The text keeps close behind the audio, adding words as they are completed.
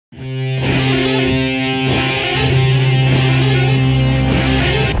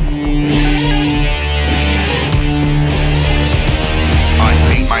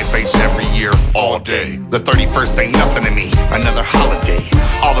The 31st ain't nothing to me, another holiday.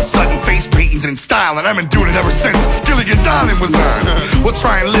 All of a sudden face painting's in style, and I've been doing it ever since Gilligan's Island was on. We'll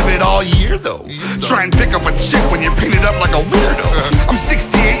try and live it all year though. Try and pick up a chick when you're painted up like a weirdo. I'm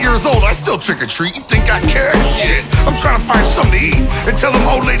 68 years old, I still trick or treat. You think I care? Shit, I'm trying to find something to eat and tell them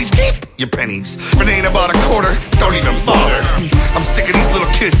old ladies keep your pennies. If it ain't about a quarter, don't even bother. I'm sick of these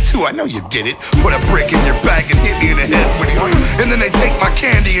little kids too, I know you did it. Put a brick in your bag and hit me in the head with it. And then they take my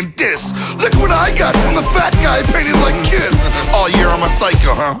candy and diss. Look what I got from the fat guy painted like Kiss. All year I'm a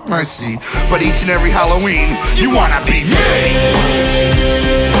psycho, huh? I see. But each and every Halloween, you wanna be me.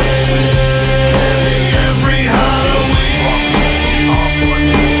 Every Halloween,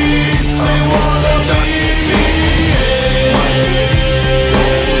 I wanna be me.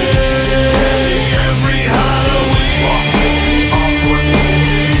 Every Halloween,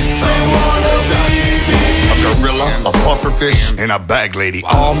 I wanna be me. A gorilla, a pufferfish, and a bag lady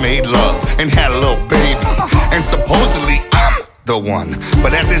all made love and had a little baby. And supposedly I'm the one,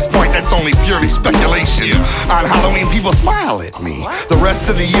 but at this point that's only purely speculation. On Halloween people smile at me. The rest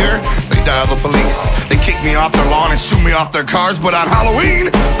of the year they dial the police. They kick me off their lawn and shoot me off their cars. But on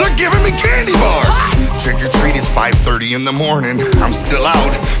Halloween they're giving me candy bars. Trick or treat is 5:30 in the morning. I'm still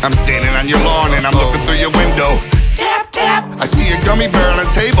out, I'm standing on your lawn and I'm looking through your window. Tap, tap. I see a gummy bear on a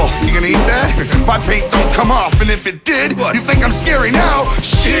table. You gonna eat that? My paint don't come off, and if it did, you think I'm scary now?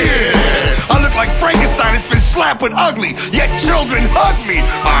 Shit! I look like Frankenstein has been slapped with ugly, yet children hug me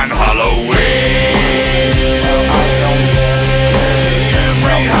on Halloween.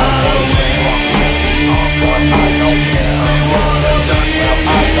 Every Halloween, I don't care.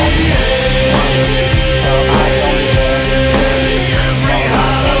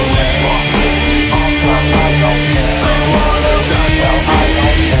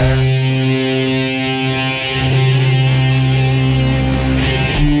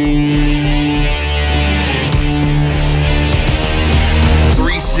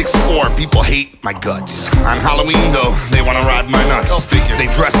 People hate my guts. On Halloween though, they wanna ride my nuts. They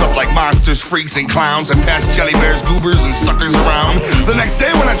dress up like monsters, freaks, and clowns, and pass jelly bears, goobers, and suckers around. The next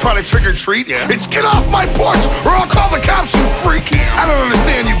day when I try to trick or treat, it's get off my porch or I'll call the cops, you freak. I don't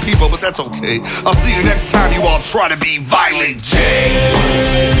understand you people, but that's okay. I'll see you next time you all try to be Violent J.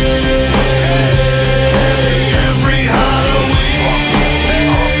 Every Halloween,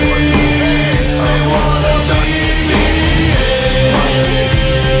 I wanna be me.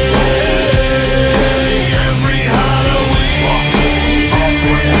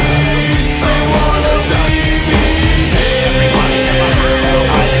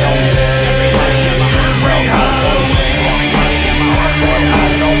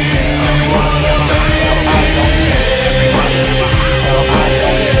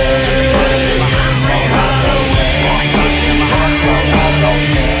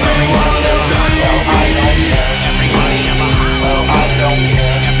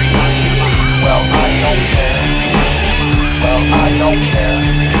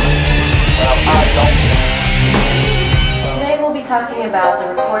 Today we'll be talking about the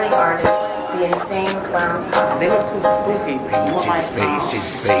recording artist, the insane clown Posse. They look too spooky.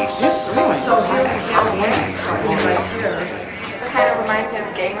 Kind of reminds me of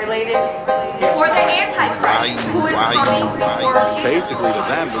gang-related. Or the Antichrist, who is coming before Jesus. Basically, to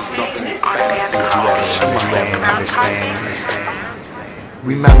them, there's nothing fancy.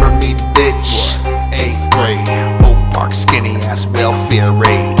 Remember me, bitch? 8th grade, Oak Park, skinny ass welfare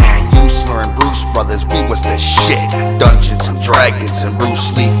raid. Usler and Bruce Brothers, we was the shit. Dungeons and Dragons and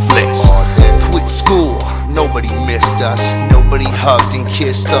Bruce Lee flicks. Quit school, nobody missed us. Nobody hugged and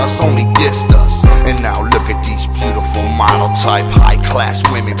kissed us, only dissed us. And now look at these beautiful model type high class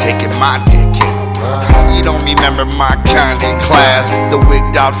women taking my dick in them. You don't remember my kind in class, the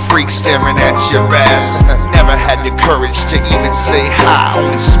wigged out freak staring at your ass. Never had the courage to even say hi,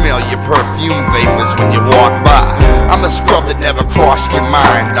 only smell your perfume vapors when you walk by. I'm a scrub that never crossed your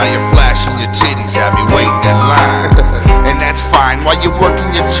mind. Now you're flashing your titties, have me waiting in line. And that's fine, while you're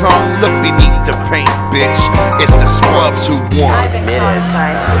working your tongue, look beneath the paint, bitch. It's the scrubs who won. I've been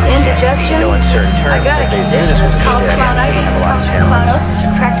codified with indigestion. In certain terms, I got a they view condition this as that's called a clownitis. have a lot of talent. Clownosis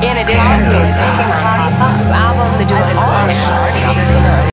retracts. In addition to its album, the dual